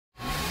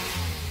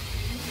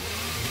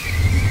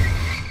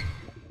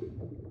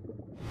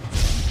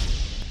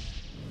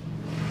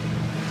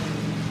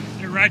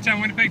Ride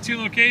Time Winnipeg, 2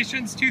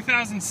 locations,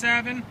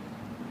 2007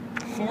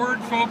 Ford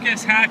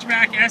Focus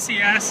Hatchback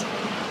SES.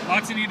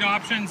 Lots of neat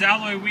options,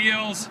 alloy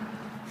wheels,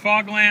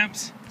 fog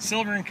lamps,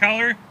 silver in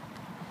color.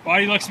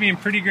 Body looks to be in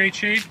pretty great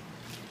shape.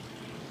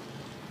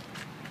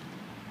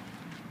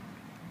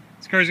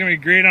 This car is going to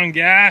be great on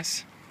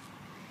gas.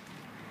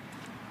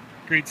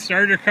 Great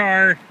starter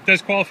car.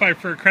 Does qualify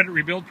for a credit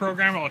rebuild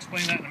program. I'll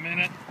explain that in a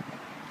minute.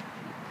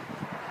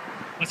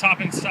 Let's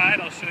hop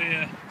inside. I'll show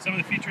you some of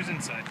the features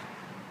inside.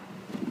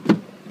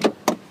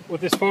 With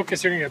this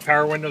Focus, you're going to get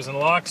power windows and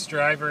locks,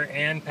 driver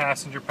and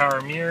passenger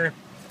power mirror.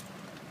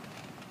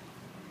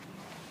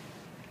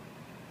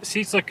 The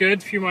seats look good,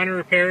 a few minor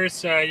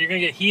repairs. You're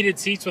going to get heated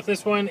seats with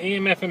this one,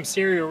 AM/FM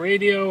stereo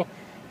radio,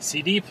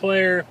 CD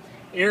player,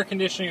 air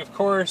conditioning of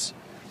course.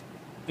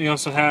 You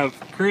also have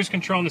cruise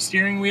control on the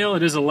steering wheel.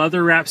 It is a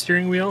leather wrapped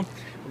steering wheel.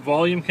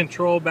 Volume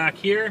control back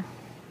here.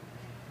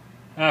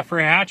 For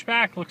a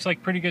hatchback, looks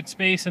like pretty good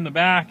space in the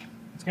back.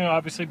 It's going to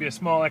obviously be a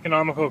small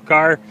economical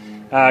car.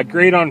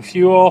 Great on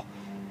fuel.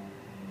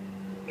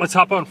 Let's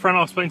hop out in front.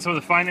 I'll explain some of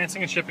the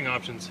financing and shipping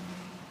options.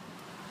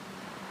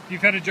 If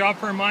you've had a job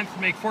for a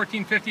month, make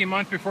 $14.50 a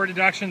month before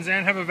deductions,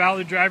 and have a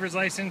valid driver's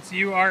license,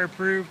 you are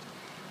approved.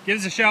 Give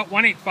us a shout,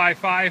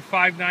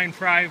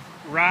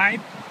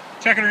 1-855-595-RIDE.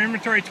 Check out our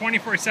inventory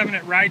 24/7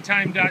 at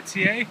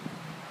ridetime.ca.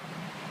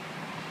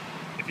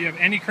 If you have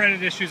any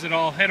credit issues at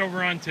all, head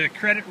over on to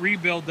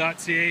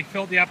creditrebuild.ca.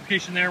 Fill out the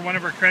application there. One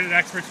of our credit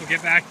experts will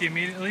get back to you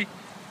immediately.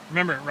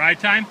 Remember, at Ride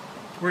Time,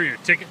 we're your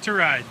ticket to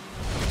ride.